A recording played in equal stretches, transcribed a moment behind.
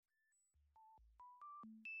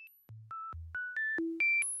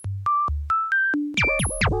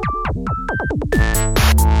The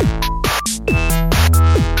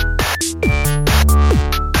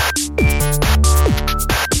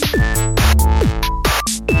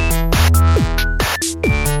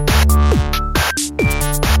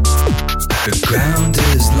ground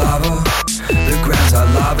is lava, the grounds are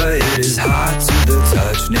lava, it is hot to the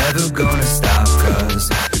touch, never gonna stop, cause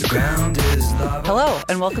the ground is lava. Hello,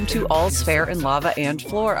 and welcome to All's Fair in Lava and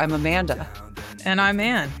Floor. I'm Amanda. And I'm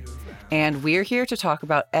Ann. And we're here to talk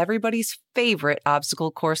about everybody's favorite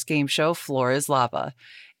obstacle course game show, Floor is Lava.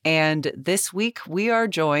 And this week we are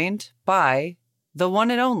joined by the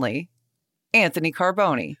one and only Anthony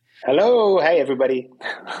Carboni. Hello. Hey, everybody.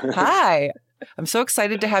 Hi. I'm so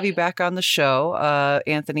excited to have you back on the show.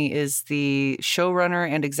 Anthony is the showrunner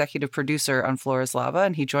and executive producer on Floor is Lava,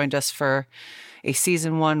 and he joined us for a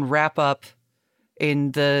season 1 wrap up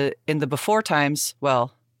in the before times.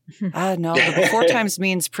 Well, no, the before times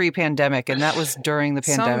means pre-pandemic, and that was during the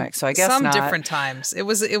pandemic. So I guess some not. Different times. It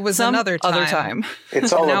was Some another time. Other time.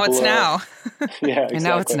 It's all now a blur. it's now. Yeah, exactly. And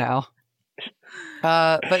now it's now.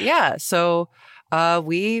 But yeah, so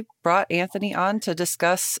we brought Anthony on to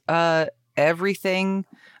discuss everything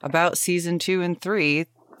about season 2 and 3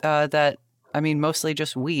 that, I mean, mostly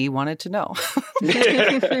just we wanted to know.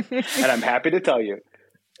 And I'm happy to tell you.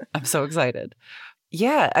 I'm so excited.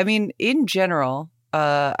 Yeah, I mean, in general,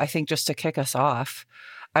 I think just to kick us off,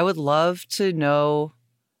 I would love to know,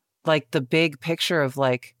 like, the big picture of,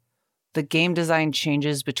 like, the game design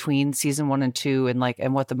changes between season 1 and 2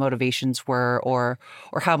 and what the motivations were or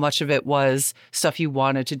how much of it was stuff you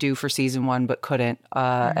wanted to do for season 1 but couldn't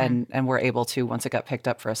and were able to once it got picked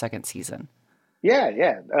up for a second season.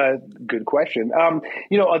 Yeah. Good question.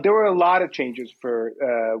 There were a lot of changes for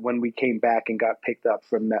when we came back and got picked up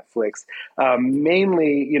from Netflix.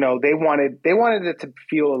 Mainly, they wanted it to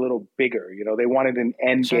feel a little bigger. They wanted an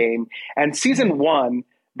end game. And season 1,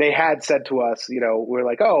 they had said to us, we're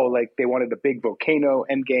like, they wanted a big volcano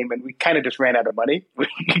end game, and we kind of just ran out of money.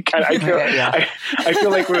 I feel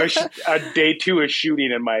like we're day 2 of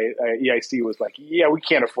shooting, and my EIC was like, we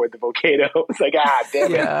can't afford the volcano. It's like,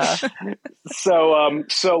 damn it. Yeah.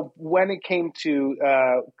 So when it came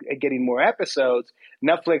to getting more episodes,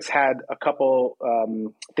 Netflix had a couple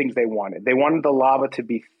things they wanted. They wanted the lava to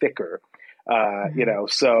be thicker,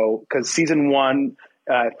 so because season 1.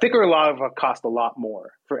 Thicker lava cost a lot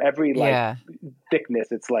more. For every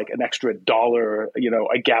thickness, it's like an extra $1,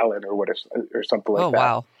 a gallon or something like that. Oh,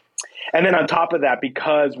 wow. And then on top of that,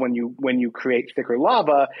 because when you create thicker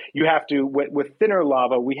lava, you have to with thinner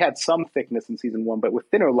lava. We had some thickness in season 1, but with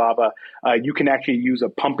thinner lava, you can actually use a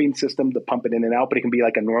pumping system to pump it in and out. But it can be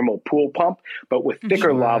like a normal pool pump. But with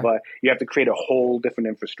thicker lava, you have to create a whole different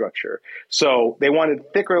infrastructure. So they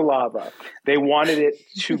wanted thicker lava. They wanted it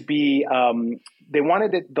to be. They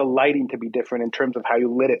wanted the lighting to be different in terms of how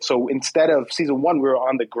you lit it. So instead of season 1, we were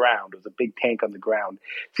on the ground. It was a big tank on the ground.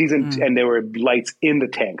 And there were lights in the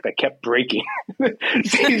tank that kept breaking.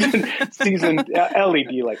 season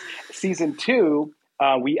LED lights. Season 2,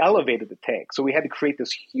 we elevated the tank. So we had to create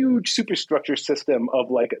this huge superstructure system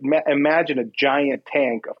of imagine a giant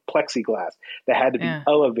tank of plexiglass that had to be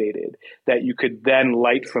elevated that you could then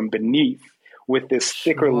light from beneath with this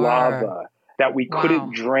thicker lava that we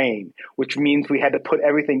couldn't drain, which means we had to put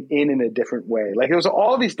everything in a different way. Like there was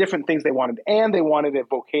all these different things they wanted, and they wanted a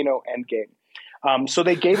volcano endgame. So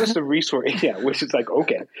they gave us the resource, which is like,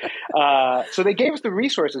 okay. So they gave us the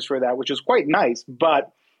resources for that, which was quite nice,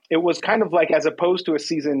 but it was kind of like, as opposed to a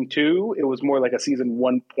season 2, it was more like a season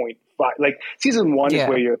 1.5. Like season 1 is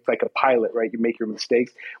where you're like a pilot, right? You make your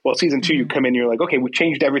mistakes. Well, season 2, you come in and you're like, okay, we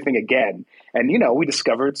changed everything again. And, we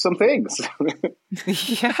discovered some things.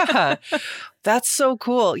 Yeah, that's so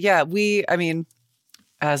cool. Yeah,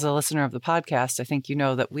 as a listener of the podcast, I think you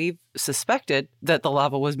know that we've suspected that the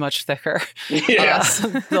lava was much thicker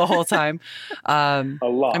the whole time. A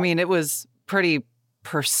lot. I mean, it was pretty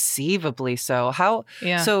perceivably so.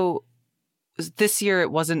 So this year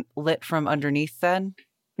it wasn't lit from underneath then?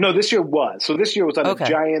 No, this year was. So this year was on a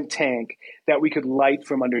giant tank that we could light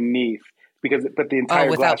from underneath but the entire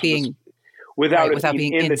glass without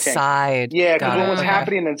being inside. Yeah, because what was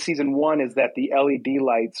happening in season 1 is that the LED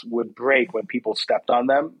lights would break when people stepped on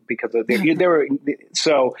them because they were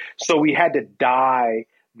so we had to dye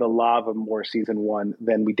the lava more season 1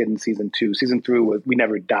 than we did in season 2. Season 3 we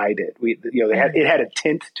never dyed it. It had a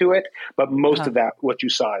tint to it, but most of that what you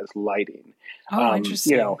saw is lighting.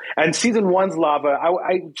 Interesting. And season 1's lava.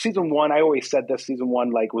 Season 1, I always said this. Season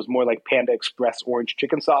 1 was more like Panda Express orange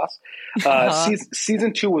chicken sauce.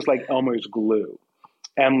 Season 2 was like Elmer's glue,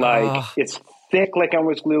 and it's thick like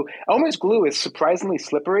Elmer's glue. Elmer's glue is surprisingly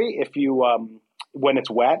slippery if you when it's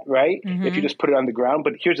wet, right? If you just put it on the ground.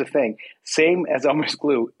 But here's the thing, same as Elmer's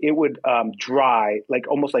glue, it would dry like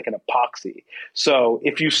almost like an epoxy. So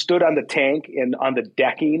if you stood on the tank and on the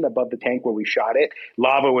decking above the tank where we shot it,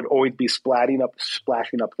 lava would always be splashing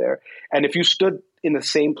up there. And if you stood in the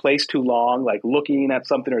same place too long, like looking at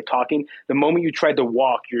something or talking, the moment you tried to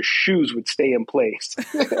walk, your shoes would stay in place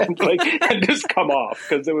and just come off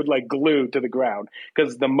because it would like glue to the ground.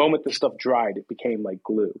 Because the moment the stuff dried, it became like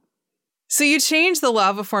glue. So you changed the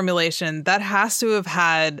lava formulation. That has to have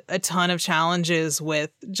had a ton of challenges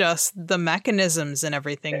with just the mechanisms and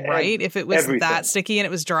everything, right? If it was that sticky and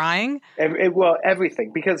it was drying?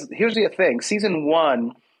 Everything. Because here's the thing. Season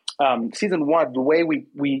one, the way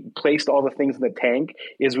we placed all the things in the tank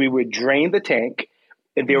is we would drain the tank.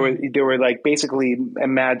 And they were like basically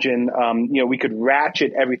imagine, we could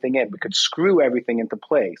ratchet everything in. We could screw everything into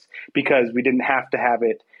place because we didn't have to have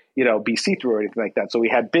it, be see-through or anything like that. So we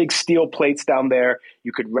had big steel plates down there.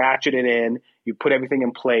 You could ratchet it in. You put everything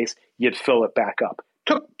in place. You'd fill it back up.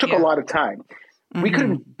 Took a lot of time. We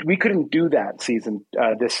couldn't do that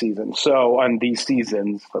this season. So on these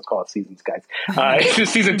seasons, let's call it seasons, guys.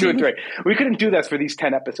 Season 2 and 3, we couldn't do that for these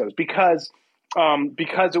 10 episodes because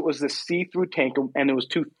it was this see-through tank and it was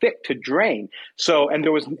too thick to drain. So and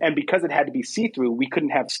because it had to be see-through, we couldn't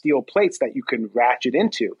have steel plates that you can ratchet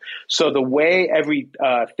into. So the way every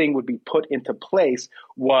thing would be put into place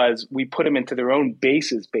was we put them into their own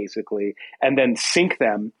bases basically, and then sink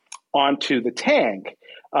them onto the tank.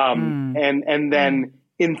 And then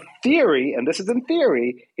in theory, and this is in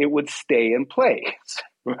theory, it would stay in place,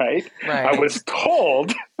 right? I was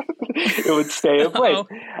told it would stay in place.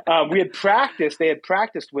 They had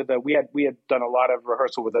practiced with we had done a lot of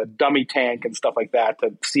rehearsal with a dummy tank and stuff like that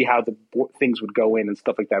to see how the things would go in and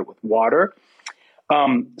stuff like that with water.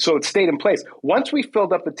 So it stayed in place. Once we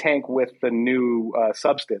filled up the tank with the new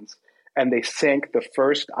substance and they sank the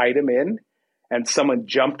first item in and someone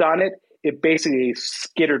jumped on it, it basically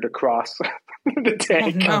skittered across the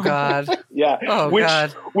tank. Oh, God. Yeah. Oh,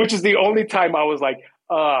 God. Which is the only time I was like,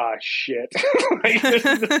 shit.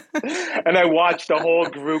 And I watched the whole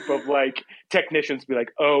group of like technicians be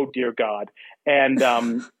like, oh, dear God. And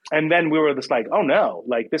then we were just like, oh, no,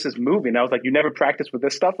 like this is moving. I was like, you never practiced with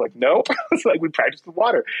this stuff? Like, no. It's like we practiced with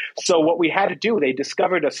water. So what we had to do, they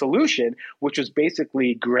discovered a solution, which was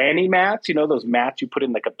basically granny mats. Those mats you put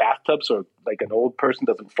in like a bathtub so like an old person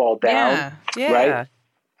doesn't fall down. Yeah. Right?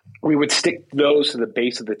 We would stick those to the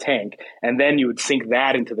base of the tank, and then you would sink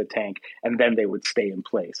that into the tank, and then they would stay in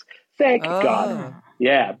place. Thank God.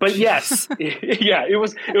 Yeah. But yes, it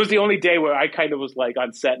was the only day where I kind of was like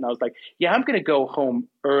on set and I was like, yeah, I'm going to go home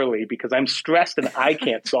early because I'm stressed and I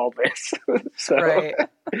can't solve this. So, right.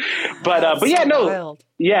 But yeah, no, wild.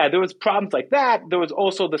 Yeah, there was problems like that. There was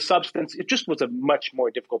also the substance. It just was a much more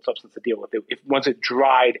difficult substance to deal with. Once it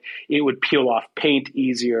dried, it would peel off paint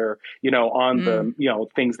easier, on the,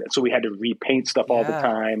 things so we had to repaint stuff all the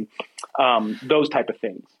time. Those type of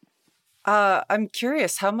things. I'm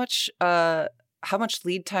curious, how much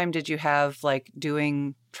lead time did you have, like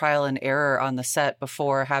doing trial and error on the set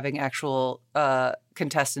before having actual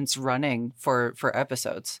contestants running for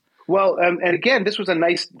episodes? Well, and again, this was a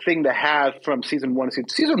nice thing to have from season 1.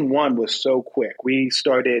 Season 1 was so quick. We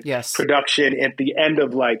started production at the end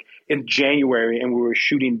of in January, and we were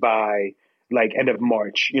shooting by end of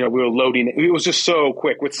March. We were loading it. It was just so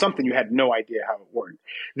quick with something you had no idea how it worked.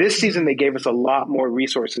 This season, they gave us a lot more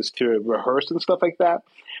resources to rehearse and stuff like that.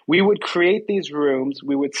 We would create these rooms.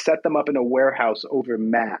 We would set them up in a warehouse over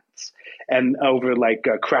mats and over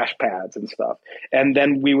crash pads and stuff. And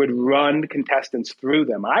then we would run contestants through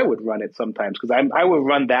them. I would run it sometimes because I would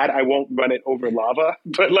run that. I won't run it over lava.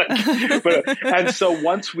 And so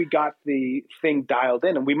once we got the thing dialed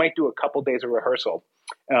in, and we might do a couple days of rehearsal,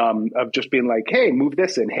 of just being like, hey, move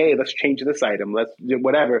this in. Hey, let's change this item. Let's do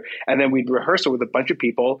whatever. And then we'd rehearse it with a bunch of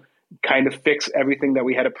people, kind of fix everything that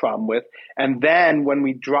we had a problem with. And then when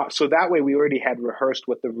we drop, so that way we already had rehearsed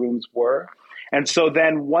what the rooms were. And so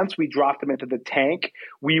then once we dropped them into the tank,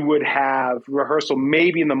 we would have rehearsal.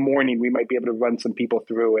 Maybe in the morning, we might be able to run some people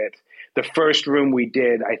through it. The first room we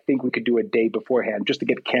did, I think we could do a day beforehand just to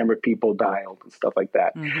get camera people dialed and stuff like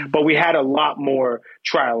that. Mm-hmm. But we had a lot more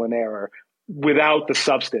trial and error without the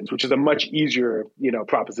substance, which is a much easier,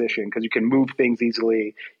 proposition because you can move things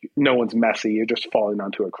easily. No one's messy. You're just falling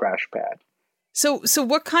onto a crash pad. So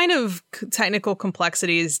what kind of technical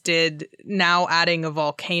complexities did now adding a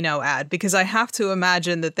volcano add? Because I have to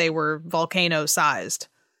imagine that they were volcano sized.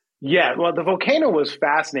 Yeah, well, the volcano was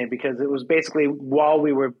fascinating because it was basically while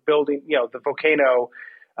we were building, the volcano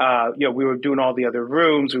we were doing all the other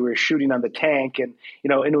rooms. We were shooting on the tank, and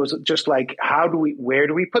and it was just like, where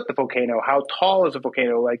do we put the volcano? How tall is the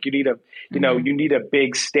volcano? Like, you need you need a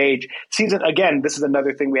big stage. This is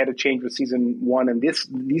another thing we had to change with season 1 and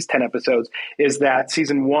these 10 episodes is that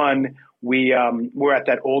season 1 we were at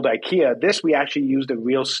that old IKEA. This we actually used a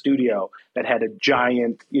real studio that had a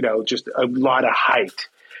giant, just a lot of height.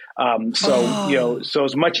 So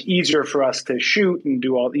it's much easier for us to shoot and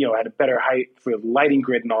do all, at a better height for lighting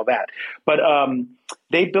grid and all that. But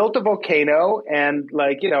they built a volcano, and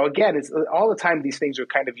again, it's all the time these things are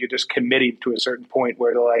kind of, you're just committing to a certain point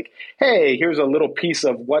where they're like, hey, here's a little piece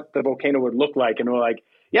of what the volcano would look like. And we're like,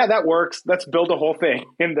 yeah, that works. Let's build a whole thing.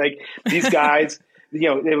 And these guys,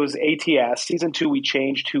 it was ATS. Season 2, we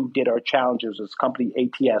changed who did our challenges. It was company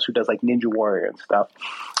ATS who does Ninja Warrior and stuff.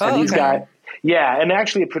 And these guys, and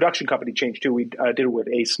actually a production company changed too. We did it with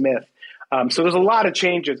A. Smith. So there's a lot of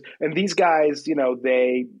changes. And these guys,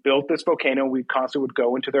 they built this volcano. We constantly would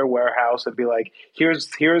go into their warehouse and be like, here's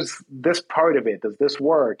this part of it. Does this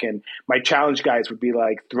work? And my challenge guys would be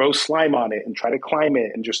like, throw slime on it and try to climb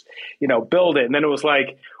it and just, build it. And then it was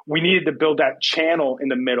like, we needed to build that channel in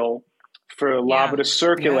the middle for lava to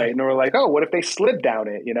circulate. Yeah. And we're like, oh, what if they slid down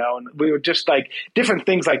it, And we were just like different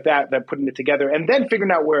things like that putting it together and then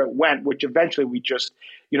figuring out where it went, which eventually we just,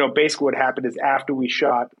 basically what happened is after we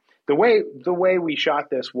shot, the way we shot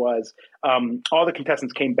this was all the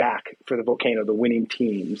contestants came back for the volcano, the winning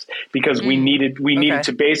teams, because we needed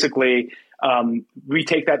to basically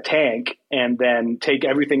retake that tank and then take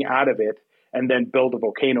everything out of it and then build a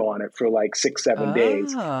volcano on it for 6-7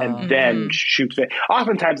 days and then shoot it.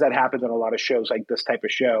 Oftentimes that happens on a lot of shows like this type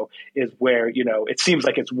of show is where, it seems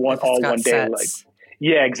like it's one day. Sets.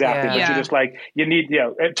 Yeah, exactly. Yeah. But you're just you need,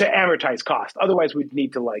 to amortize cost. Otherwise we'd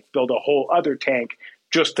need to build a whole other tank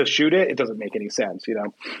just to shoot it. It doesn't make any sense,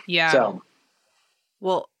 Yeah. So.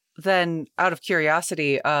 Well, then out of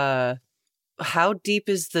curiosity, how deep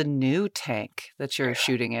is the new tank that you're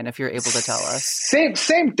shooting in, if you're able to tell us?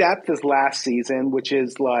 Same depth as last season, which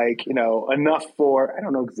is enough for, I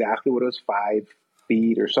don't know exactly what it was, 5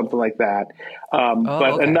 feet or something like that.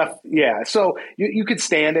 Enough. Yeah. So you could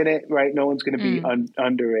stand in it, right? No one's going to be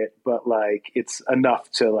under it, but it's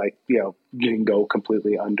enough to you can go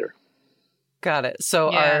completely under. Got it.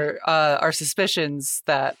 So our suspicions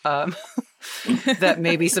that that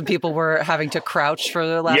maybe some people were having to crouch for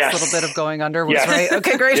the last little bit of going under was right.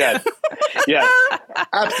 Okay, great. Yeah,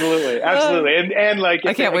 absolutely. And I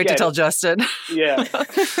can't wait to tell Justin. Yeah.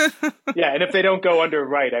 And if they don't go under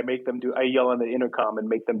right, I yell on the intercom and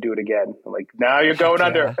make them do it again. I'm like, now you're going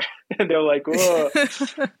under, and they're like, whoa.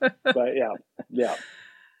 But yeah.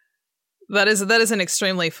 That is an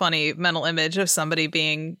extremely funny mental image of somebody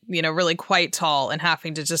being, really quite tall and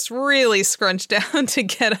having to just really scrunch down to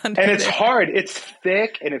get under. And it's hard. It's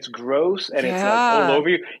thick and it's gross and it's all over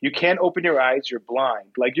you. You can't open your eyes. You're blind.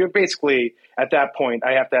 You're basically at that point.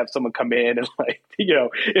 I have to have someone come in and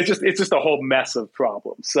it's just a whole mess of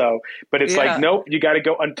problems. So, but it's nope. You got to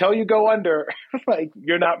go until you go under.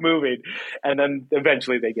 You're not moving, and then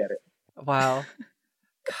eventually they get it. Wow.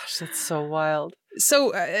 Gosh, that's so wild.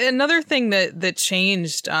 So another thing that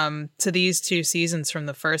changed to these 2 seasons from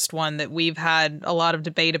the first one that we've had a lot of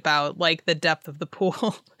debate about, the depth of the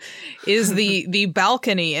pool, is the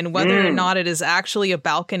balcony and whether or not it is actually a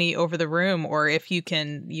balcony over the room, or if you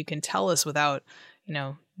can tell us without,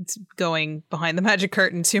 going behind the magic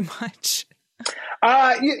curtain too much.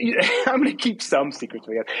 I'm going to keep some secrets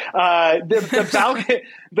for you.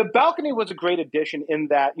 The balcony was a great addition in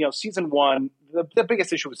that, season 1, the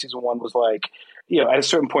biggest issue with season 1 was at a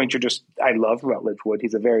certain point, I love Rutledge Wood.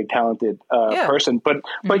 He's a very talented person, but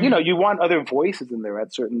you want other voices in there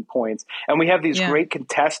at certain points. And we have these great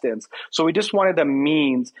contestants. So we just wanted the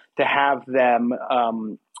means to have them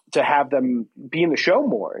be in the show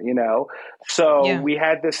more, So we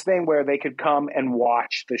had this thing where they could come and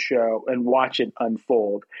watch the show and watch it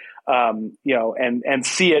unfold, and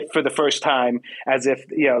see it for the first time as if,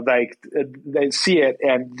 they see it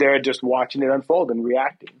and they're just watching it unfold and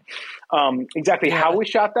reacting. Exactly how we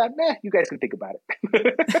shot that, you guys can think about it.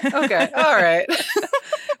 Okay. All right.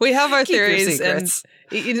 We have our theories, and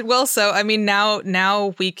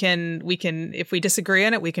now we can, if we disagree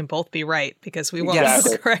on it, we can both be right because we won't have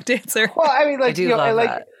the correct answer. Well, I do love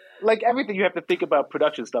that. Like everything, you have to think about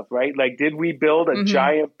production stuff, right? Did we build a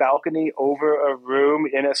giant balcony over a room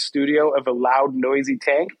in a studio of a loud, noisy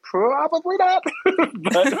tank? Probably not.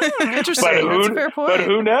 Interesting. That's a fair point. But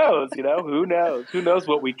who knows? Who knows? Who knows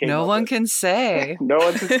what we came up with? No one can say. No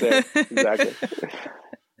one can say. Exactly.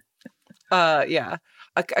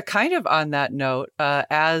 Kind of on that note,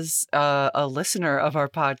 as a listener of our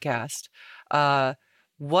podcast,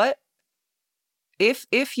 what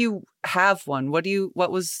if you have one,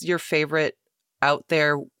 what was your favorite out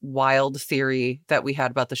there wild theory that we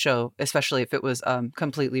had about the show, especially if it was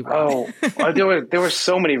completely wrong? There were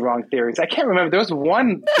so many wrong theories. I can't remember. There was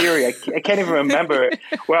one theory I can't even remember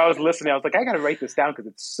where I was listening. I was like, I got to write this down because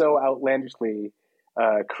it's so outlandishly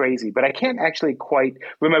crazy, but I can't actually quite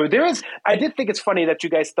remember. I did think it's funny that you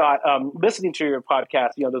guys thought, listening to your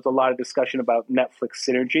podcast, there's a lot of discussion about Netflix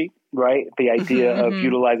synergy, right? The idea of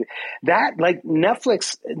utilizing that, like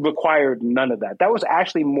Netflix required none of that. That was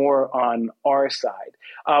actually more on our side.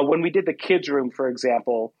 When we did the kids room, for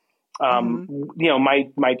example,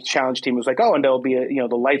 my challenge team was like, and there'll be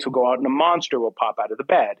the lights will go out and a monster will pop out of the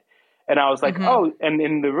bed. And I was like, and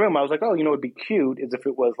in the room, I was like, it'd be cute is if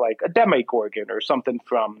it was like a Demogorgon or something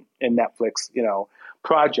from a Netflix,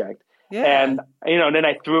 project. Yeah. And, then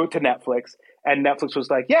I threw it to Netflix and Netflix was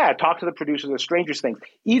like, yeah, talk to the producers of Stranger Things.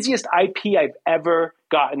 Easiest IP I've ever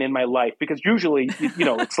gotten in my life, because usually,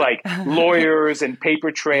 it's like lawyers and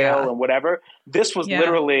paper trail and whatever. This was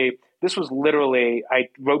literally, I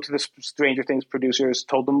wrote to the Stranger Things producers,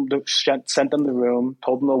 told them sent them the room,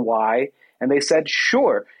 told them the why. And they said,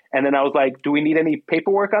 sure. And then I was like, do we need any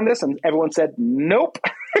paperwork on this? And everyone said, nope.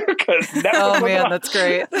 That's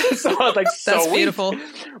great. So I was like, that's beautiful.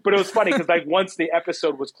 But it was funny because like once the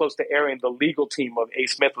episode was close to airing, the legal team of A.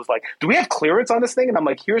 Smith was like, do we have clearance on this thing? And I'm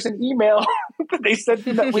like, here's an email. They said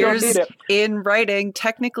that we don't need it. In writing,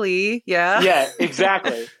 technically, yeah. Yeah,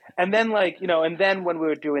 exactly. And then and then when we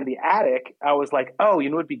were doing The Attic, I was like,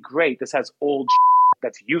 it'd be great. This has old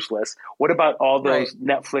that's useless. What about all those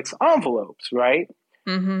Netflix envelopes, right?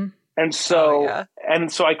 Mm-hmm. And so,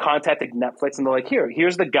 I contacted Netflix, and they're like,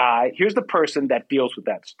 here's the guy, here's the person that deals with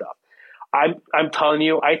that stuff. I'm telling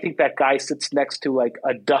you, I think that guy sits next to like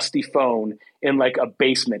a dusty phone in like a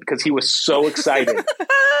basement because he was so excited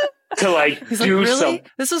to like do something.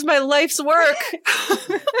 This is my life's work.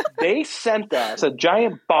 They sent us a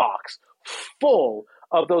giant box full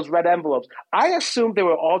of those red envelopes. I assumed they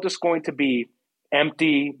were all just going to be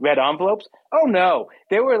empty red envelopes. Oh no,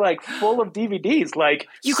 they were like full of DVDs, like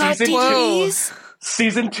you got DVDs?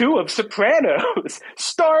 Season 2 of Sopranos,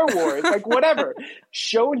 Star Wars, like whatever,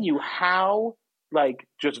 showing you how like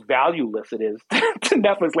just valueless it is to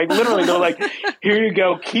Netflix. Like literally they're like, here you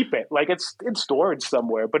go, keep it. Like it's in storage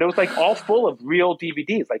somewhere. But it was like all full of real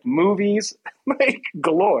DVDs, like movies, like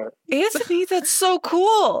galore. Anthony, that's so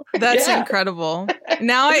cool. That's incredible.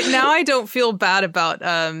 Now I don't feel bad about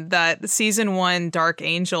that season 1 Dark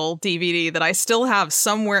Angel DVD that I still have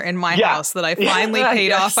somewhere in my house that I finally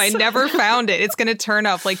paid off. I never found it. It's going to turn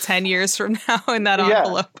up like 10 years from now in that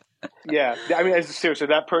envelope. Yeah, I mean, seriously,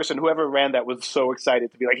 that person, whoever ran that, was so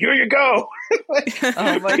excited to be like, "Here you go!"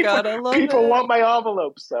 Oh my god, I love people it. want my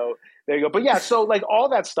envelopes, so there you go. But yeah, so like all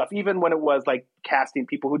that stuff, even when it was like casting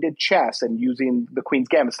people who did chess and using the Queen's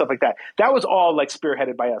Gambit, stuff like that, that was all like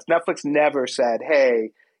spearheaded by us. Netflix never said,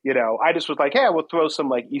 "Hey." I just was like, hey, we'll throw some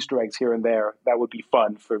like Easter eggs here and there. That would be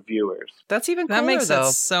fun for viewers. That's even cooler, that makes though.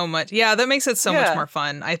 it so much. Yeah, that makes it so much more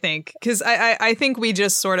fun, I think. Because I think we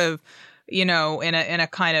just sort of, in a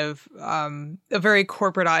kind of a very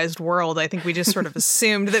corporatized world, I think we just sort of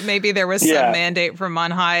assumed that maybe there was some mandate from on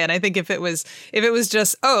high. And I think if it was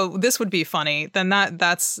just, this would be funny, then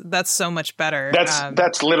that's so much better.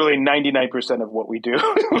 That's literally 99% of what we do.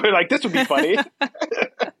 We're like, this would be funny.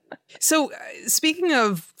 So speaking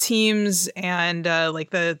of teams and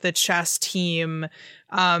like the chess team,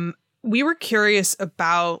 we were curious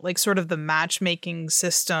about like sort of the matchmaking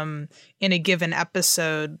system in a given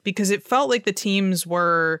episode, because it felt like the teams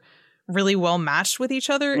were really well matched with each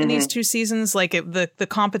other in these 2 seasons. Like the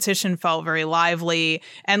competition felt very lively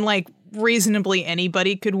and like reasonably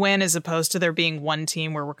anybody could win, as opposed to there being one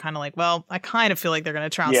team where we're kind of like, well, I kind of feel like they're going to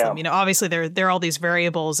trounce them. Obviously there are all these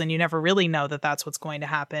variables and you never really know that that's what's going to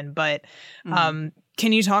happen. But can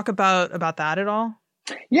you talk about that at all?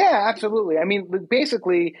 Yeah, absolutely. I mean,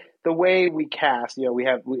 basically the way we cast, it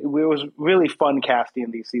was really fun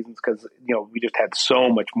casting these seasons because, we just had so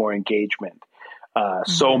much more engagement,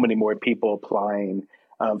 so many more people applying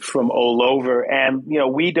from all over. And,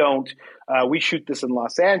 we shoot this in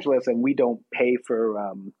Los Angeles and we don't pay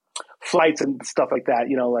for flights and stuff like that,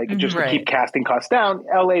 just to keep casting costs down.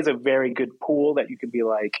 LA is a very good pool that you can be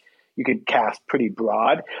like, you could cast pretty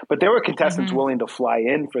broad, but there were contestants willing to fly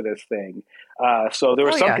in for this thing. So there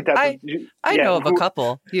were some contestants. I know of a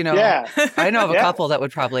couple, Yeah. I know of a couple that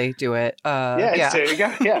would probably do it. There you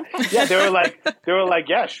go. Yeah. They were like,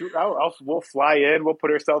 yeah, shoot, we'll fly in, we'll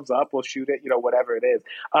put ourselves up, we'll shoot it, whatever it is.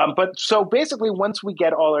 But so basically, once we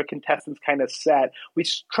get all our contestants kind of set, we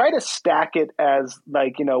try to stack it as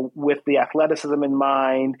like, with the athleticism in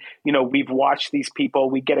mind. We've watched these people,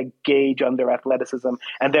 we get a gauge on their athleticism,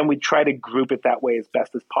 and then we try to group it that way as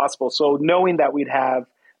best as possible. So knowing that we'd have,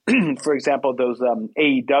 for example, those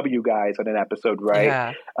AEW guys on an episode,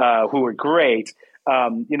 right? Yeah. Who were great.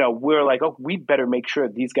 We're like, oh, we better make sure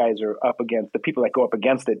these guys are up against the people that go up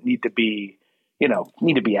against it need to be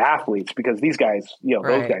athletes, because these guys,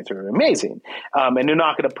 those guys are amazing. And they're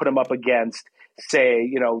not going to put them up against,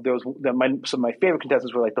 say, some of my favorite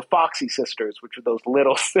contestants were like the Foxy sisters, which are those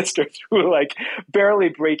little sisters who were like barely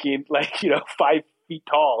breaking 5 feet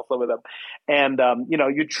tall, some of them. And,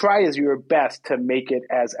 you try as your best to make it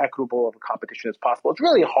as equitable of a competition as possible. It's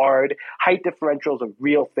really hard. Height differential is a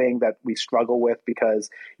real thing that we struggle with, because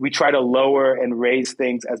we try to lower and raise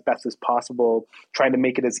things as best as possible, trying to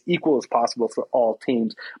make it as equal as possible for all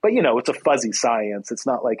teams. But, it's a fuzzy science. It's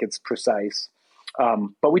not like it's precise.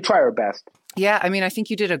 But we try our best. Yeah. I mean, I think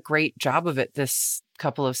you did a great job of it this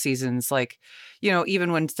couple of seasons. Like,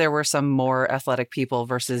 even when there were some more athletic people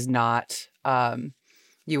versus not,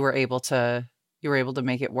 you were able to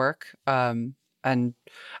make it work. And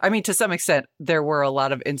I mean, to some extent, there were a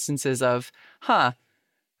lot of instances of,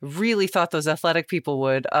 really thought those athletic people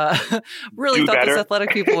would, those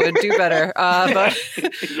athletic people would do better. But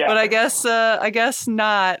I guess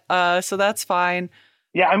not. So that's fine.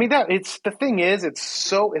 Yeah, I mean the thing is,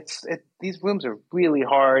 these rooms are really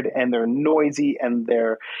hard and they're noisy and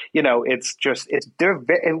they're,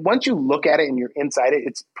 and once you look at it and you're inside it,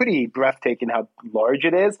 it's pretty breathtaking how large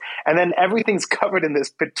it is. And then everything's covered in this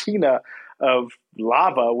patina of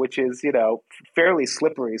lava, which is, fairly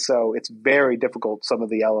slippery. So it's very difficult, some of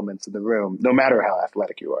the elements in the room, no matter how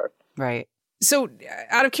athletic you are. Right. So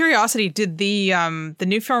out of curiosity, did the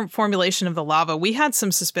new formulation of the lava, we had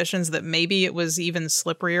some suspicions that maybe it was even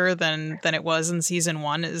slipperier than it was in season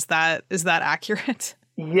 1. Is that accurate?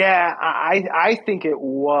 Yeah, I think it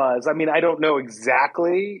was. I mean, I don't know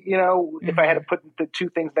exactly, if I had to put the two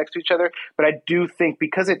things next to each other, but I do think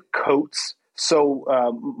because it coats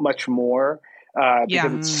so much more,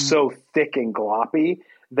 because it's so thick and gloppy,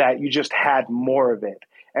 that you just had more of it.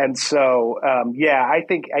 And so, I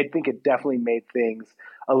think it definitely made things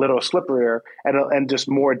a little slipperier and just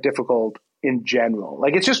more difficult in general.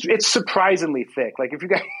 Like it's surprisingly thick. Like if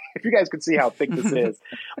you guys could see how thick this is,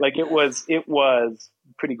 like it was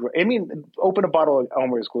pretty great. I mean, open a bottle of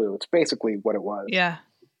Elmer's glue. It's basically what it was. Yeah,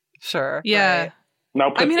 sure. Yeah. Right.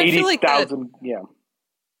 Now put 80,000.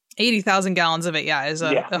 80,000 gallons of it, is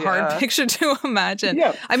a hard picture to imagine.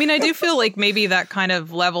 Yeah. I mean, I do feel like maybe that kind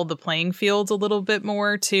of leveled the playing field a little bit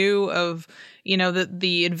more, too, of,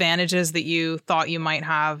 the advantages that you thought you might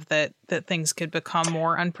have, that things could become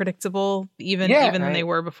more unpredictable, even than they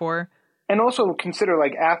were before. And also consider,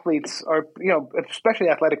 like, athletes are, especially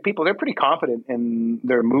athletic people, they're pretty confident in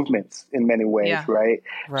their movements in many ways, right?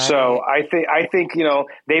 So I think,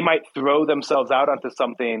 they might throw themselves out onto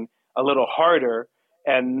something a little harder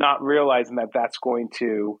and not realizing that that's going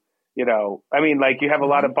to, I mean, like you have a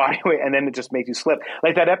lot of body weight and then it just makes you slip.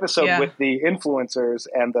 Like that episode with the influencers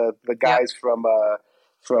and the guys from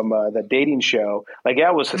the dating show. Like,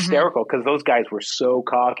 it was hysterical because those guys were so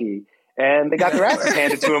cocky and they got their asses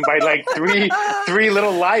handed to them by like three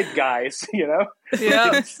little live guys,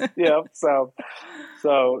 Yeah. So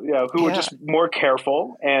who were just more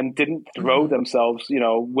careful and didn't throw themselves,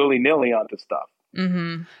 willy-nilly onto stuff.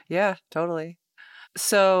 Mm-hmm. Yeah, totally.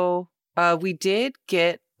 So we did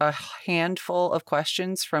get a handful of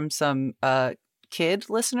questions from some kid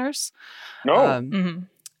listeners. And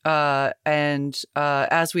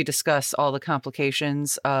as we discuss all the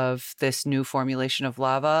complications of this new formulation of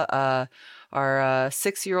lava, our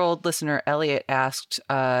 6-year-old listener, Elliot, asked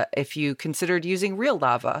if you considered using real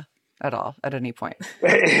lava at all at any point.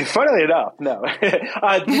 Funnily enough, no.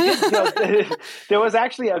 There was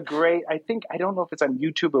actually a great, I don't know if it's on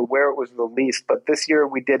YouTube or where it was released, but this year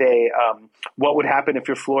we did a what would happen if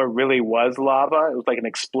your floor really was lava. It was like an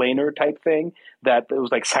explainer type thing that it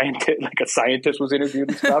was like a scientist was interviewed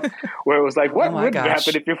and stuff, where it was like, what would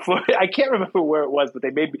happen if your floor, I can't remember where it was, but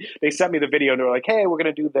they sent me the video and they were like, hey, we're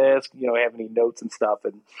going to do this, have any notes and stuff.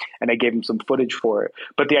 And I gave them some footage for it.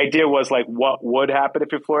 But the idea was like, what would happen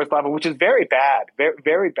if your floor is lava? which is very bad, very,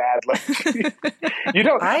 very bad. Like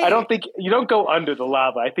I don't think you don't go under the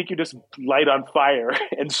lava. I think you just light on fire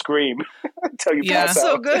and scream until you pass out.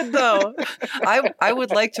 So good though. I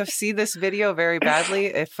would like to see this video very badly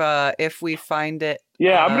if we find it.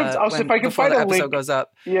 Yeah, I'll see if I can find a link. Goes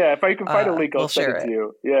up. Yeah, if I can find a link, I'll send it to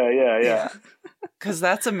you. Yeah. Because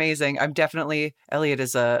that's amazing. I'm definitely, Elliot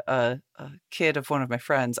is a kid of one of my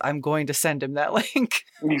friends. I'm going to send him that link.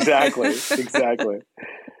 Exactly.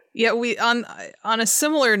 Yeah, we on a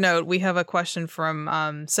similar note, we have a question from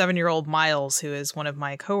 7-year-old Miles, who is one of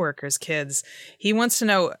my coworkers' kids. He wants to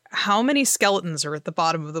know how many skeletons are at the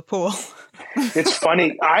bottom of the pool. It's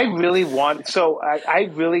funny. I really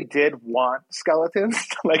did want skeletons,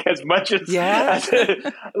 like as much as I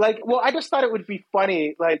just thought it would be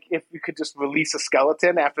funny, like if you could just release a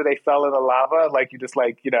skeleton after they fell in the lava, like you just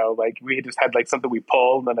like we just had like something we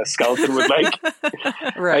pulled and a skeleton would like.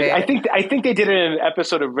 Right. I think they did it in an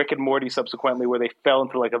episode of Rick and Morty subsequently where they fell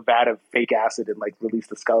into like a vat of fake acid and like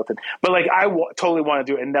released a skeleton. But like totally want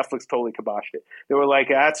to do it, and Netflix totally kiboshed it. They were like,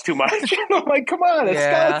 that's too much. And I'm like, come on, a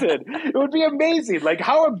skeleton. It would be amazing. Like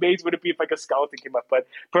how amazing would it be if like a skeleton came up? But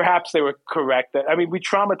perhaps they were correct. I mean, we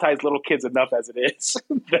traumatize little kids enough as it is.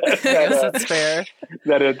 That's fair.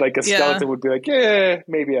 That like a skeleton would be like,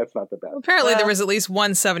 maybe that's not the best. Apparently there was at least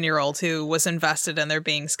one 7-year-old who was invested in there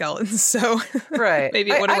being skeletons. So right. maybe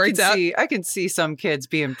it would have worked out. I can see some kids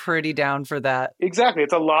being pretty down for that. Exactly.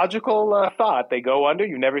 It's a logical thought. They go under,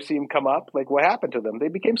 you never see them come up. Like what happened to them? They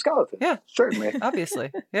became skeletons. Yeah. Certainly.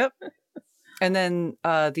 Obviously. Yep. And then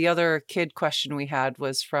the other kid question we had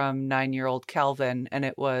was from 9-year-old Calvin, and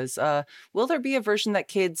it was, will there be a version that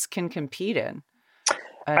kids can compete in?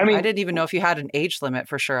 I didn't even know if you had an age limit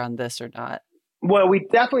for sure on this or not. Well, we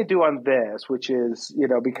definitely do on this, which is,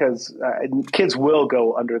 because kids will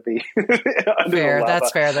go under the under fair. the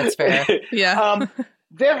lava. That's fair. Yeah.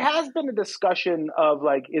 There has been a discussion of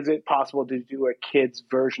like, is it possible to do a kids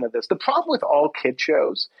version of this? The problem with all kid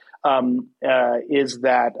shows is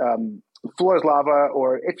that Floor is Lava,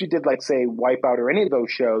 or if you did like say Wipeout or any of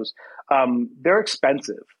those shows, they're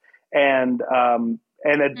expensive, and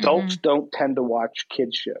adults don't tend to watch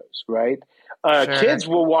kids shows, right? Sure. Kids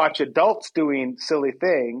will watch adults doing silly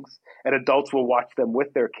things, and adults will watch them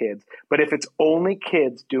with their kids. But if it's only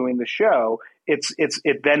kids doing the show, it's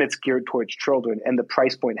geared towards children, and the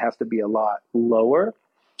price point has to be a lot lower,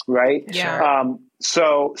 right? Yeah.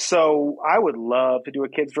 So I would love to do a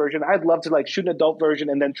kids version. I'd love to like shoot an adult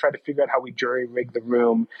version and then try to figure out how we jury rig the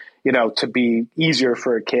room, to be easier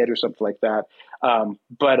for a kid or something like that.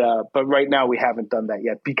 But right now we haven't done that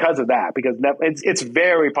yet because of that, because it's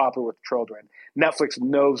very popular with children. Netflix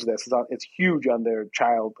knows this. It's huge on their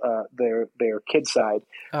their kid side.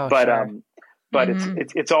 Oh, but sure. But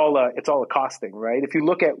it's all a cost thing, right? If you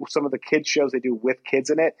look at some of the kids shows they do with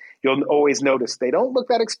kids in it, you'll always notice they don't look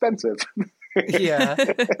that expensive. Yeah,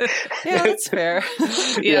 that's fair.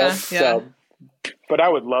 Yeah. So, but I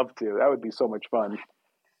would love to. That would be so much fun.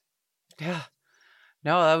 Yeah.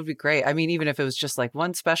 No, that would be great. I mean, even if it was just like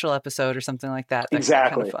one special episode or something like that.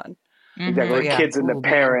 Exactly. Kind of fun. Exactly. Like kids and the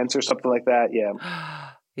parents or something like that. Yeah.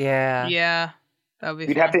 Yeah. Yeah. That would be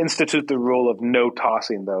You'd fun. have to institute the rule of no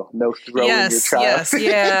tossing, though. No throwing your child. Yes.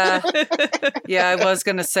 Yeah. Yeah, I was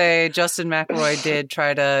going to say Justin McElroy did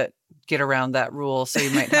try to get around that rule, so you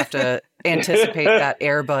might have to anticipate that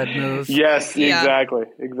Air Bud move. Yes, exactly.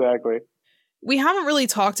 We haven't really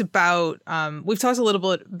talked about, we've talked a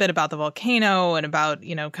little bit about the volcano and about,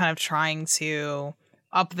 kind of trying to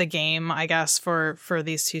up the game, I guess, for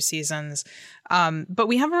these 2 seasons. But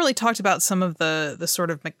we haven't really talked about some of the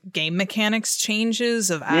sort of game mechanics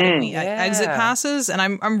changes of adding the exit passes. And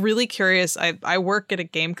I'm really curious. I work at a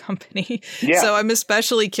game company, so I'm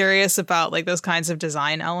especially curious about like those kinds of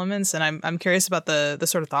design elements. And I'm curious about the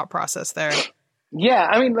sort of thought process there. Yeah,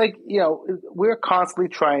 I mean, like, we're constantly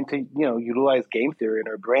trying to, utilize game theory in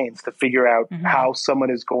our brains to figure out how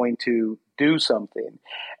someone is going to do something.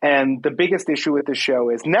 And the biggest issue with the show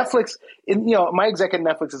is Netflix, my exec at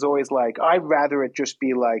Netflix is always like, I'd rather it just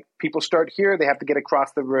be like people start here, they have to get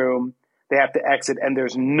across the room, they have to exit, and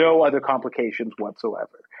there's no other complications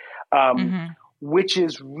whatsoever. Which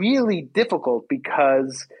is really difficult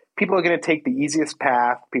because people are going to take the easiest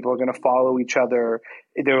path. People are going to follow each other.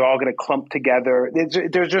 They're all going to clump together.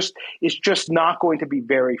 It's just not going to be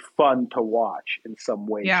very fun to watch in some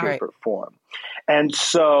way, shape, or form. And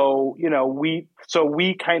so,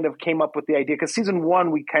 we kind of came up with the idea because season 1,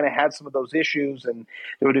 we kind of had some of those issues, and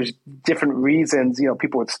there were just different reasons.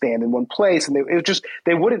 People would stand in one place, and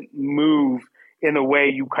they wouldn't move in a way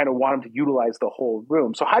you kind of want them to utilize the whole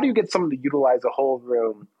room. So how do you get someone to utilize the whole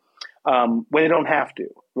room when they don't have to?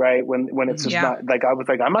 right? When it's just not like, I was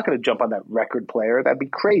like, I'm not going to jump on that record player. That'd be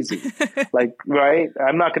crazy. Like, right.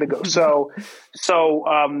 I'm not going to go. So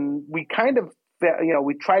we kind of,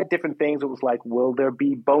 we tried different things. It was like, will there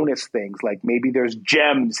be bonus things? Like maybe there's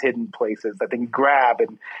gems hidden places that they can grab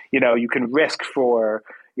and, you can risk for,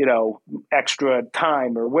 extra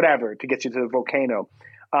time or whatever to get you to the volcano.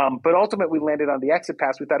 But ultimately we landed on the exit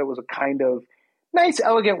pass. We thought it was a kind of nice,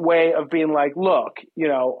 elegant way of being like, look,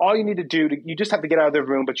 all you need to do, you just have to get out of the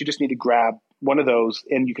room, but you just need to grab one of those,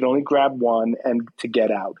 and you can only grab one and to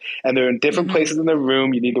get out. And they're in different places in the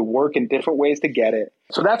room. You need to work in different ways to get it.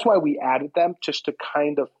 So that's why we added them, just to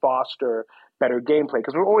kind of foster better gameplay,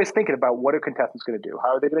 because we're always thinking about what are contestants going to do?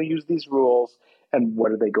 How are they going to use these rules? And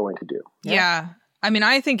what are they going to do? Yeah. I mean,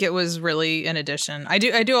 I think it was really an addition. I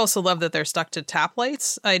do also love that they're stuck to tap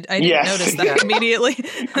lights. I didn't notice that immediately.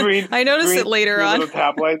 I noticed it later on. Little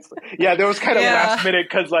tap lights. Yeah, there was kind of last minute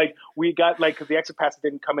because we got because the exit pass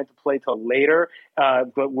didn't come into play till later,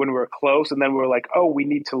 but when we were close, and then we were like, oh, we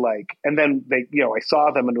need to and then they, I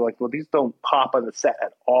saw them and they're like, well, these don't pop on the set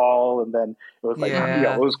at all, and then it was like,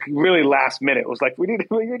 it was really last minute. It was like we need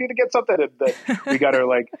to get something, and then we got our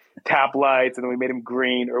tap lights, and then we made them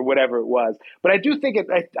green or whatever it was. But I do think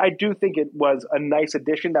it was a nice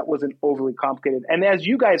addition that wasn't overly complicated. And as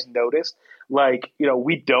you guys noticed,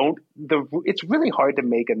 it's really hard to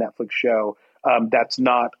make a Netflix show that's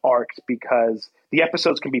not arced, because the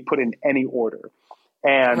episodes can be put in any order.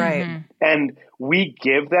 And and we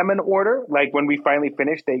give them an order. Like when we finally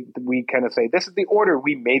finish, we kind of say, this is the order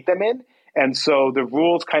we made them in. And so the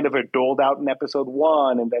rules kind of are doled out in episode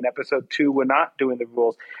 1, and then episode 2, we're not doing the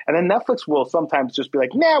rules. And then Netflix will sometimes just be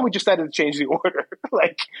like, nah, we just decided to change the order,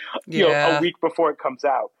 a week before it comes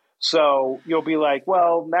out. So you'll be like,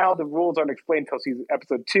 well, now the rules aren't explained until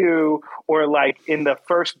episode 2, or in the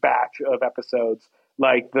first batch of episodes,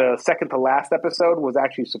 the second to last episode was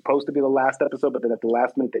actually supposed to be the last episode, but then at the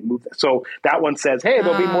last minute they moved it. So that one says, hey,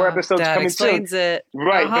 there'll be more episodes coming soon. It.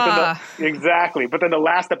 Right. But then exactly. But then the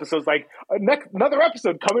last episode's like, another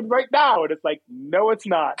episode coming right now. And it's like, no, it's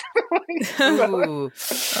not. Ooh.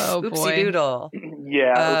 Oh, boy. Oopsie doodle.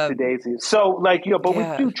 Yeah, oopsie daisy. So but we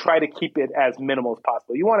do try to keep it as minimal as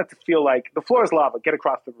possible. You want it to feel like the floor is lava, get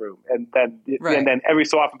across the room. And then every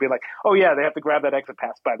so often be like, oh yeah, they have to grab that exit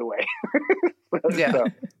pass, by the way. Yeah. So.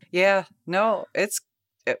 Yeah. No,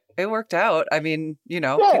 it worked out. I mean,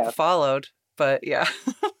 people followed, but yeah.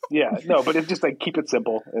 Yeah. No, but it's just keep it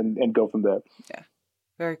simple and go from there. Yeah.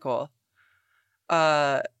 Very cool.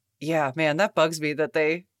 Yeah, man, that bugs me that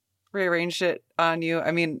they rearranged it on you.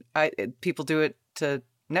 I mean, people do it to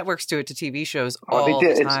networks, do it to TV shows all the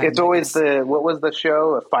time. It's always what was the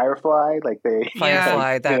show? Firefly?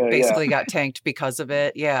 Firefly that basically got tanked because of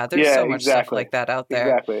it. Yeah, there's so much stuff like that out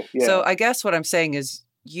there. Exactly. Yeah. So I guess what I'm saying is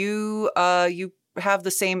you have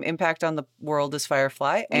the same impact on the world as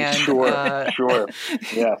Firefly, and sure,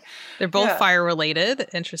 yeah, they're both fire related.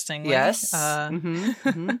 Interestingly, yes.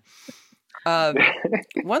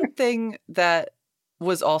 One thing that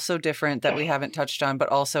was also different that we haven't touched on, but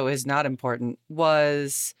also is not important,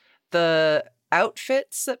 was the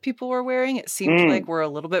outfits that people were wearing. It seemed like were a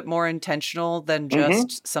little bit more intentional than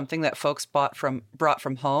just something that folks brought from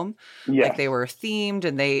home. Yes. Like they were themed,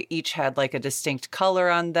 and they each had a distinct color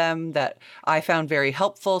on them that I found very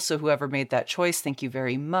helpful. So whoever made that choice, thank you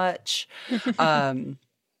very much. Yes.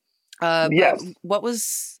 What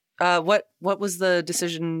was the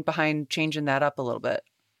decision behind changing that up a little bit?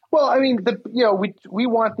 Well, I mean, we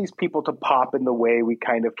want these people to pop in the way we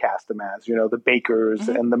kind of cast them as, the bakers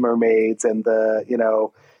and the mermaids and the,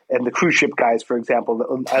 and the cruise ship guys, for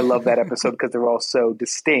example. I love that episode because they're all so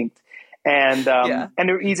distinct. And and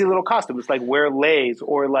they're easy little costumes, like wear leis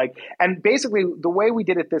or and basically the way we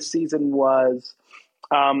did it this season was,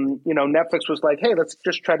 Netflix was like, hey, let's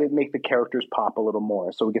just try to make the characters pop a little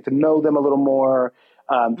more. So we get to know them a little more.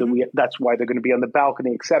 That's why they're going to be on the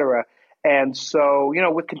balcony, et cetera. And so,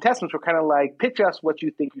 with contestants, we're kind of like, pitch us what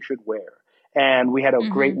you think you should wear. And we had a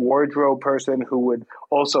great wardrobe person who would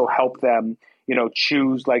also help them,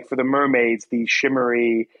 choose, for the mermaids, these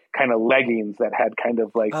shimmery kind of leggings that had kind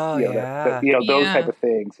of those type of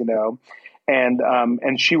things,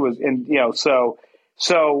 and she was,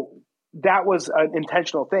 so that was an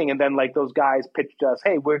intentional thing. And then those guys pitched us,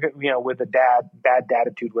 hey, we're the bad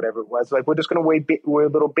attitude, whatever it was. We're just going to wear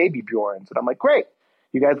little baby Bjorns. And I'm like, great.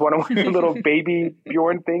 You guys want to wear little baby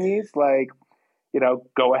Bjorn thingies?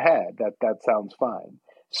 Go ahead. That sounds fine.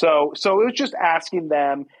 So it was just asking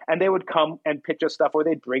them, and they would come and pitch us stuff, or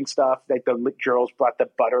they'd bring stuff. Like the girls brought the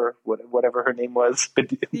butter, whatever her name was.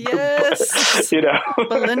 Yes, you know,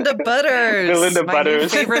 Belinda Butters, Belinda my Butters,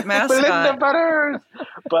 new favorite mascot. Belinda Butters.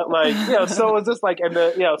 But like, you know, so it was just like, and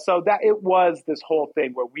the, you know, so that it was this whole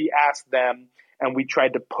thing where we asked them and we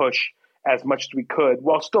tried to push as much as we could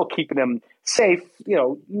while still keeping them safe. You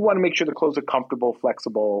know, you want to make sure the clothes are comfortable,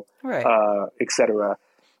 flexible, right. etc.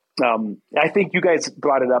 I think you guys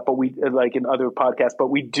brought it up, but we like in other podcasts, but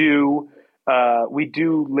we do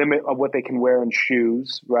limit what they can wear in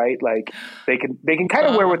shoes, right? Like they can kind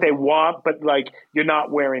of wear what they want, but like you're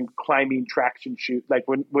not wearing climbing traction shoes. Like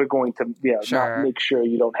we're going to, not make sure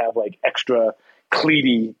you don't have like extra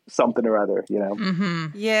cleaty something or other, you know? Mm-hmm.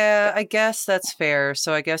 Yeah, I guess that's fair.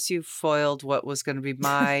 So I guess you foiled what was going to be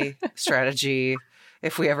my strategy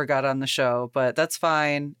if we ever got on the show, but that's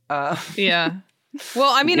fine. Yeah.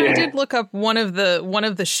 Well, I mean, I did look up one of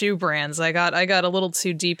the shoe brands. I got a little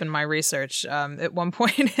too deep in my research at one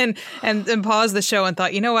point and paused the show and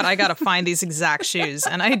thought, you know what, I got to find these exact shoes,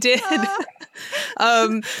 and I did.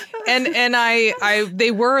 And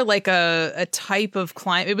they were like a type of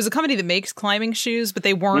climb. It was a company that makes climbing shoes, but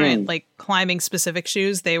they weren't like climbing specific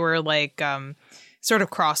shoes. They were like sort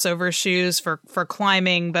of crossover shoes for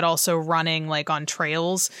climbing, but also running like on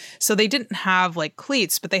trails. So they didn't have like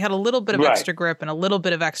cleats, but they had a little bit of extra grip and a little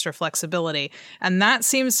bit of extra flexibility. And that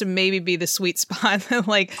seems to maybe be the sweet spot.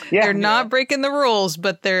 Like they're not breaking the rules,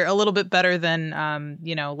 but they're a little bit better than,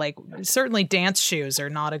 like certainly dance shoes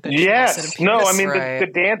are not a good choice. Yes. No, I mean,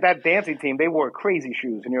 that dancing team, they wore crazy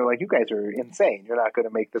shoes and you're like, you guys are insane. You're not going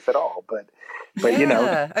to make this at all. But you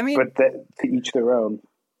know, I mean, but to each their own.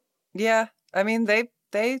 Yeah. I mean, they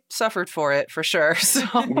suffered for it for sure. So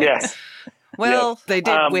yes. Well, they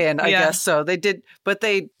did win, I guess. So they did, but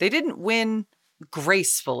they didn't win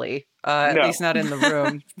gracefully. At least not in the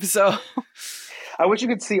room. So I wish you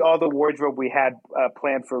could see all the wardrobe we had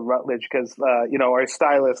planned for Rutledge because, our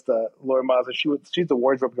stylist, Laura Mazza, she's the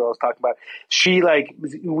wardrobe girl I was talking about.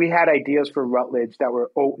 We had ideas for Rutledge that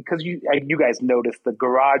were, because you guys noticed the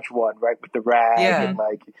garage one, right, with the rag and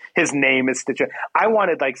like his name is stitched. I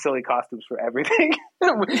wanted like silly costumes for everything.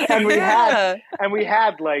 and we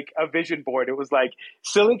had like a vision board. It was like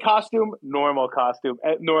silly costume, normal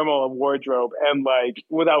wardrobe. And like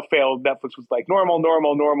without fail, Netflix was like normal.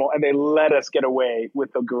 And they let us get away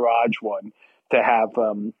with the garage one to have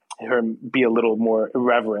her be a little more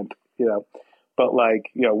irreverent, but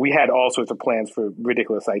we had all sorts of plans for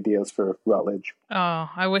ridiculous ideas for Rutledge. Oh,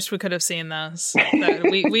 I wish we could have seen those.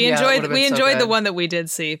 We enjoyed the one that we did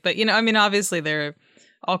see, but obviously there are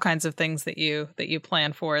all kinds of things that you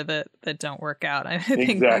plan for that don't work out. I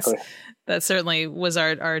think that certainly was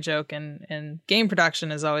our joke, and game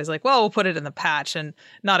production is always like, well, we'll put it in the patch, and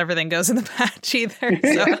not everything goes in the patch either.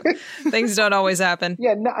 So things don't always happen.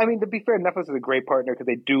 Yeah, no, I mean, to be fair, Netflix is a great partner because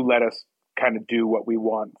they do let us kind of do what we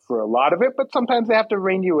want for a lot of it, but sometimes they have to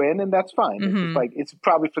rein you in, and that's fine. It's just like, it's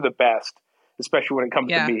probably for the best, especially when it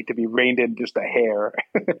comes to me, to be reined in just a hair.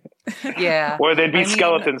 Yeah. Or there'd be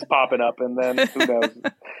skeletons popping up, and then who knows?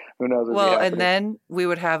 Who knows? Well, and then we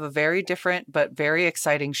would have a very different but very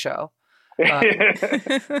exciting show.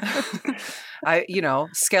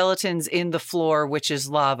 Skeletons in the floor, which is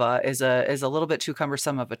lava, is a little bit too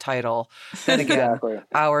cumbersome of a title. Then again,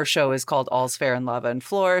 our show is called All's Fair in Lava and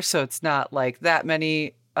Floor, so it's not like that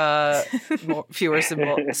many fewer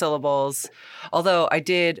syllables. Although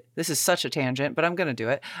this is such a tangent, but I'm going to do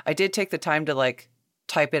it. I did take the time to like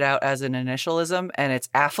type it out as an initialism, and it's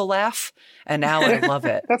Affalaf, and now I love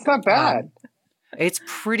it. That's not bad. It's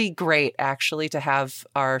pretty great, actually, to have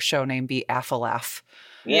our show name be Affalaf.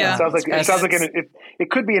 Yeah, it sounds like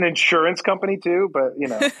it could be an insurance company too, but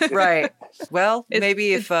right. Well,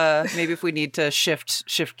 maybe if we need to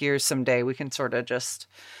shift gears someday, we can sort of just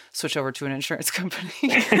switch over to an insurance company.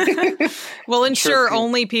 We'll insure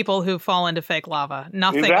only people who fall into fake lava.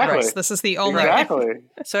 Nothing else. This is the only. Exactly.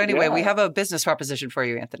 So anyway, we have a business proposition for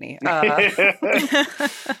you, Anthony. I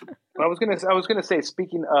was gonna say,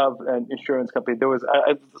 speaking of an insurance company, there was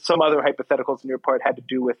some other hypotheticals in your part had to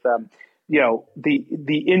do with the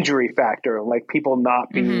injury factor, like people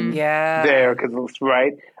not being there because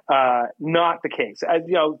not the case.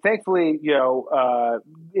 Thankfully,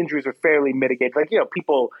 injuries are fairly mitigated. Like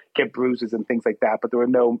people get bruises and things like that, but there were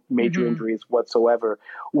no major injuries whatsoever.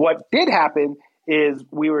 What did happen is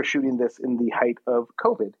we were shooting this in the height of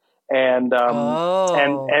COVID, and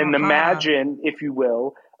imagine, if you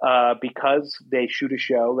will. Because they shoot a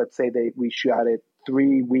show, let's say we shot it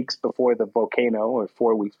 3 weeks before the volcano or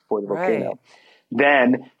 4 weeks before the volcano.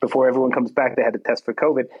 Then, before everyone comes back, they had to test for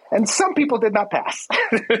COVID, and some people did not pass.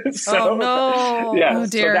 Oh no! Yeah, Oh,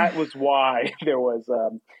 dear. so that was why there was.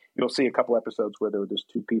 You'll see a couple episodes where there were just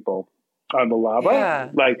 2 people on the lava, Yeah.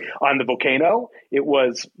 like on the volcano. It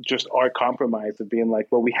was just our compromise of being like,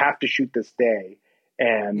 well, we have to shoot this day.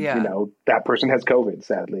 And, Yeah. you know, that person has COVID,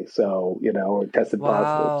 sadly. So, you know, or tested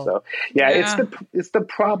Wow. positive. So, yeah, Yeah. it's the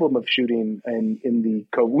problem of shooting in the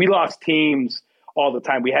COVID. We lost teams all the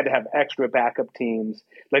time. We had to have extra backup teams.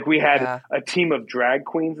 Like we had Yeah. a team of drag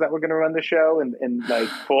queens that were going to run the show and like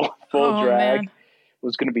full Oh, drag. man.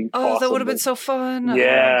 Was going to be Oh, awesome. that would have been so fun.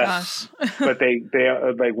 Yeah. Oh, gosh. But they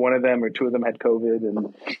like one of them or 2 of them had COVID,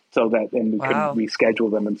 and so that we Wow. couldn't reschedule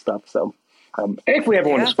them and stuff. So thankfully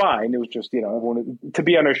everyone was fine. It was just, you know, everyone to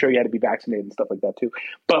be on our show you had to be vaccinated and stuff like that too.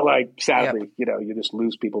 But like sadly, you know, you just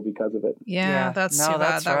lose people because of it. Yeah, Yeah. that's No, too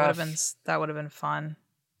bad. that's rough. That would have been fun.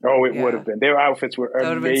 Oh, it Yeah. would have been. Their outfits were That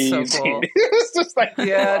would have been amazing. so cool. It was just like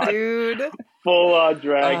Yeah, dude. full on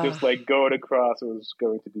drag, Uh. just like going across. It was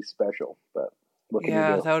going to be special. But what can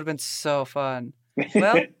Yeah, you that would have been so fun.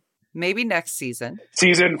 Well, maybe next season.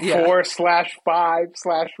 Season Yeah.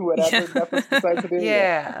 4/5/whatever Yeah. Netflix decides to do.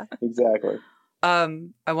 Yeah. Exactly.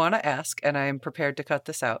 I want to ask, and I am prepared to cut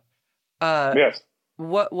this out. Yes.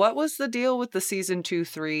 What was the deal with the season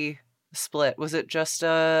 2-3 split? Was it just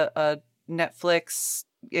a Netflix,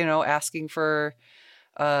 you know, asking for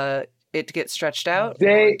it to get stretched out?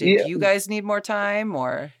 They- Or did yeah. you guys need more time,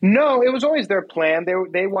 or? No, it was always their plan.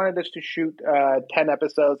 They wanted us to shoot 10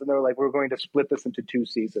 episodes, and they were like, we're going to split this into 2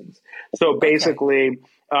 seasons. So basically,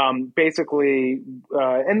 and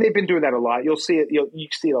they've been doing that a lot. You'll see it. You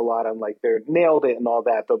see it a lot on like they're Nailed It and all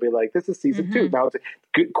that. They'll be like, this is season 2. Now it's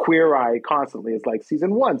Queer Eye constantly is like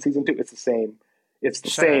season 1, season 2. It's the same. It's the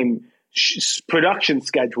Sure. same production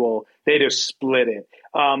schedule. They just split it.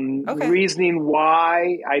 Okay. Reasoning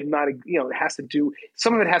why I'm not, you know, it has to do,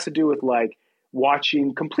 some of it has to do with like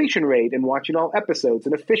watching completion rate and watching all episodes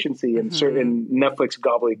and efficiency and certain Netflix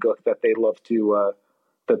gobbledygook that they love to,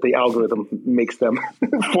 that the algorithm makes them,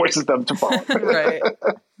 forces them to follow. Right.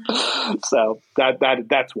 So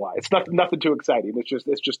that's why. It's nothing too exciting.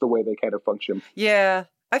 It's just the way they kind of function. Yeah.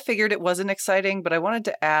 I figured it wasn't exciting, but I wanted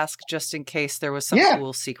to ask just in case there was some Yeah.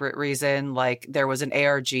 cool secret reason, like there was an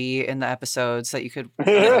ARG in the episodes that you could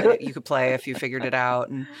play if you figured it out.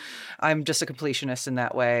 And I'm just a completionist in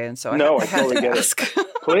that way, and so No, I I had totally to get it. ask.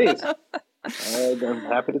 Please. I'm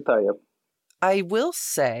happy to tell you. I will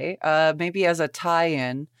say, maybe as a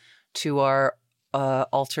tie-in to our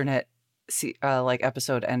alternate like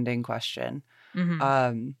episode ending question.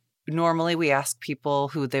 Normally we ask people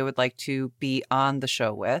who they would like to be on the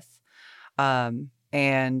show with.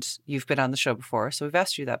 And you've been on the show before, so we've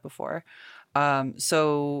asked you that before.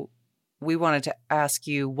 So we wanted to ask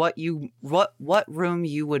you what room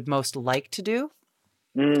you would most like to do.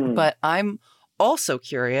 But I'm also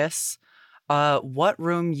curious what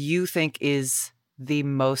room you think is the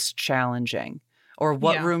most challenging, or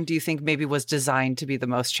what room do you think maybe was designed to be the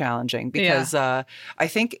most challenging? Because I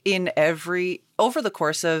think over the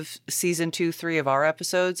course of season 2-3 of our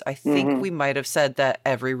episodes, I think we might have said that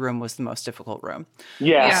every room was the most difficult room.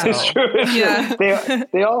 Yeah, it's true. It's Yeah. true.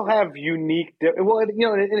 They all have unique. Well, you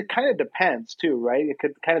know, it kind of depends too, right? It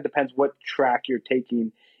kind of depends what track you're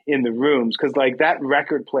taking in the rooms, because like that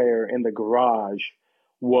record player in the garage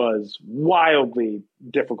was wildly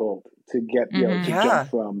difficult to get, you know, to jump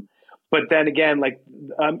from. But then again, like,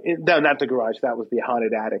 no, not the garage. That was the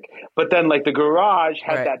haunted attic. But then, like, the garage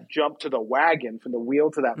had that jump to the wagon, from the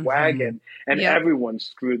wheel to that wagon, and everyone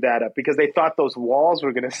screwed that up because they thought those walls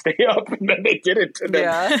were going to stay up, and then they didn't. And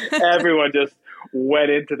then everyone just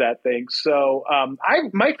went into that thing. So,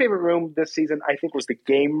 my favorite room this season, I think, was the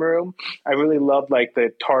game room. I really loved like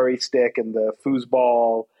the Atari stick and the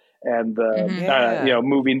foosball and the, you know,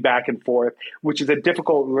 moving back and forth, which is a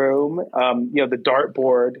difficult room. You know, the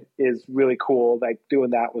dartboard is really cool. Like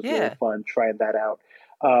doing that was really fun, trying that out.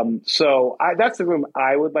 So that's the room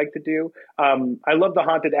I would like to do. I love the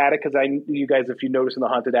haunted attic because you guys, if you notice in the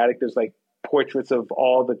haunted attic, there's like portraits of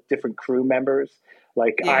all the different crew members.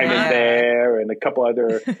 Like I'm in there, and a couple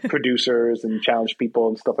other producers and challenge people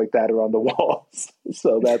and stuff like that are on the walls.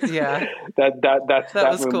 So that's that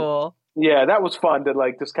was room. cool. Yeah, that was fun to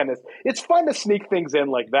like just kind of. It's fun to sneak things in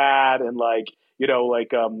like that, and like, you know,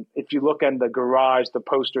 like if you look in the garage, the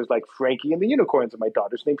posters like Frankie and the Unicorns, and my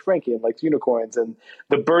daughter's named Frankie and likes unicorns, and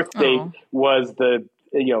the birth date was the,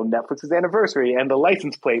 you know, Netflix's anniversary, and the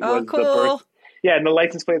license plate was the birth. Yeah, and the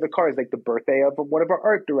license plate of the car is like the birthday of one of our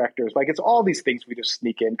art directors. Like, it's all these things we just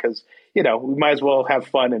sneak in because, you know, we might as well have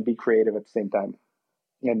fun and be creative at the same time,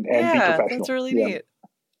 and be professional. That's really neat.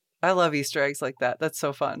 I love Easter eggs like that. That's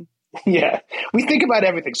so fun. Yeah, we think about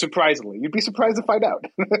everything, surprisingly. You'd be surprised to find out.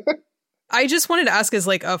 I just wanted to ask as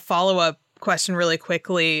like a follow-up question really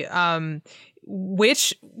quickly.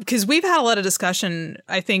 Because we've had a lot of discussion,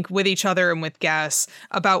 I think, with each other and with guests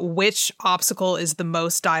about which obstacle is the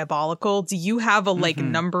most diabolical. Do you have a like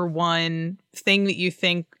number one thing that you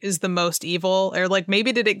think is the most evil? Or like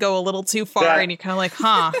maybe did it go a little too far and you're kind of like,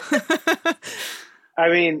 huh? I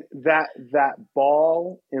mean, that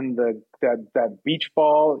ball in that beach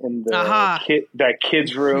ball in the that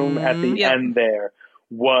kid's room at the end there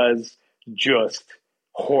was just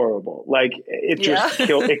horrible. Like it just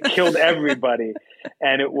killed everybody,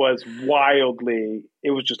 and it was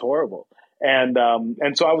just horrible. And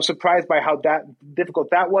so I was surprised by how that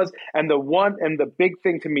difficult that was. And the big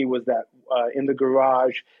thing to me was that in the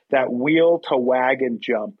garage, that wheel to wagon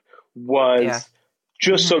jump was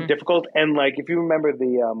just so difficult. And like, if you remember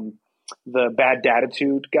the bad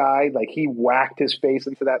datitude guy, like he whacked his face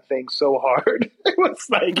into that thing so hard. It was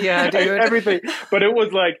like everything. But it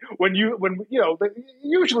was like when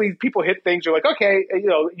usually people hit things, you're like, okay,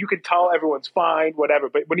 you can tell everyone's fine, whatever.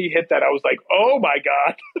 But when he hit that, I was like, oh my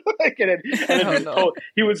God.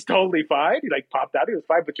 He was totally fine. He like popped out, he was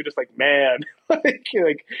fine, but you're just like, man,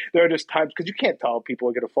 like there are just times, because you can't tell people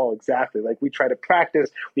are going to fall exactly. Like we try to practice,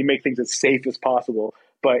 we make things as safe as possible.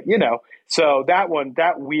 But, so that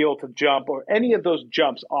wheel to jump, or any of those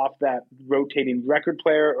jumps off that rotating record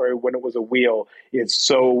player, or when it was a wheel, it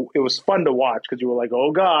was fun to watch, because you were like,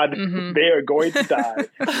 oh God, they are going to die.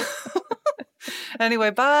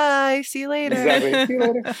 Anyway, bye. See you later. Exactly. See you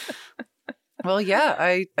later. Well, yeah,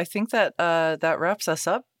 I think that that wraps us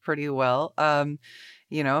up pretty well.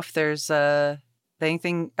 If there's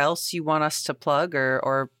anything else you want us to plug,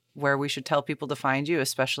 or where we should tell people to find you,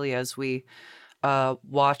 especially as we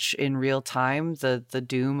watch in real time the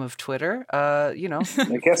doom of Twitter. I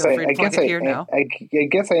guess I am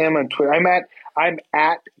on Twitter. I'm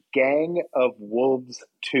at Gang of Wolves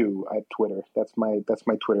 2 at Twitter. That's my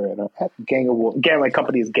Twitter handle. At Gang of Wolves. Again, my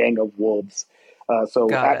company is Gang of Wolves.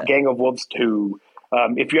 At Gang of Wolves 2.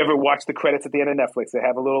 If you ever watch the credits at the end of Netflix, they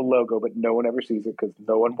have a little logo, but no one ever sees it because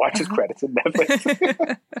no one watches credits in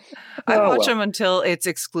Netflix. I watch them until it's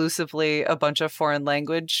exclusively a bunch of foreign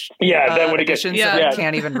language. Then when it gets, I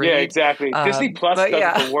can't even read. Yeah, exactly. Disney Plus does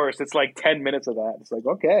it the worst. It's like 10 minutes of that. It's like,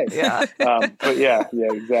 okay. Yeah. But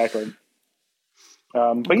exactly.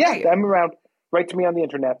 I'm around. Write to me on the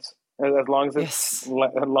internet as long as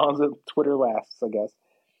Twitter lasts, I guess.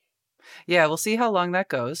 Yeah, we'll see how long that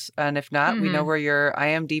goes. And if not, we know where your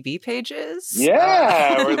IMDb page is.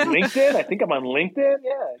 Yeah, or LinkedIn. I think I'm on LinkedIn.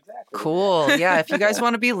 Yeah, exactly. Cool. Yeah, if you guys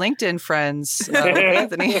want to be LinkedIn friends with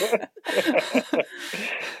Anthony.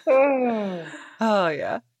 Oh,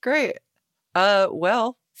 yeah. Great.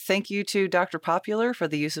 Well, thank you to Dr. Popular for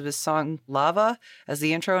the use of his song Lava as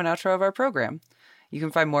the intro and outro of our program. You can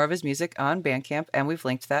find more of his music on Bandcamp, and we've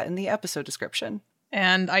linked that in the episode description.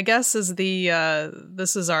 And I guess as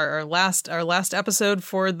this is our last episode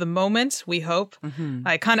for the moment, we hope.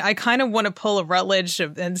 I kind of want to pull a Rutledge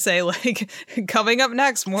and say, like, coming up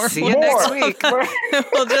next, more. See you next week.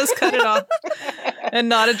 We'll just cut it off and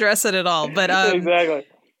not address it at all. But exactly.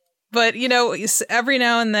 But every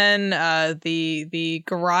now and then, the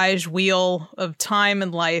garage wheel of time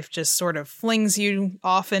and life just sort of flings you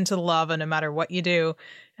off into the lava, no matter what you do.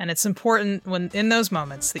 And it's important when in those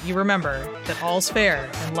moments that you remember that all's fair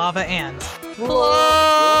in lava and War!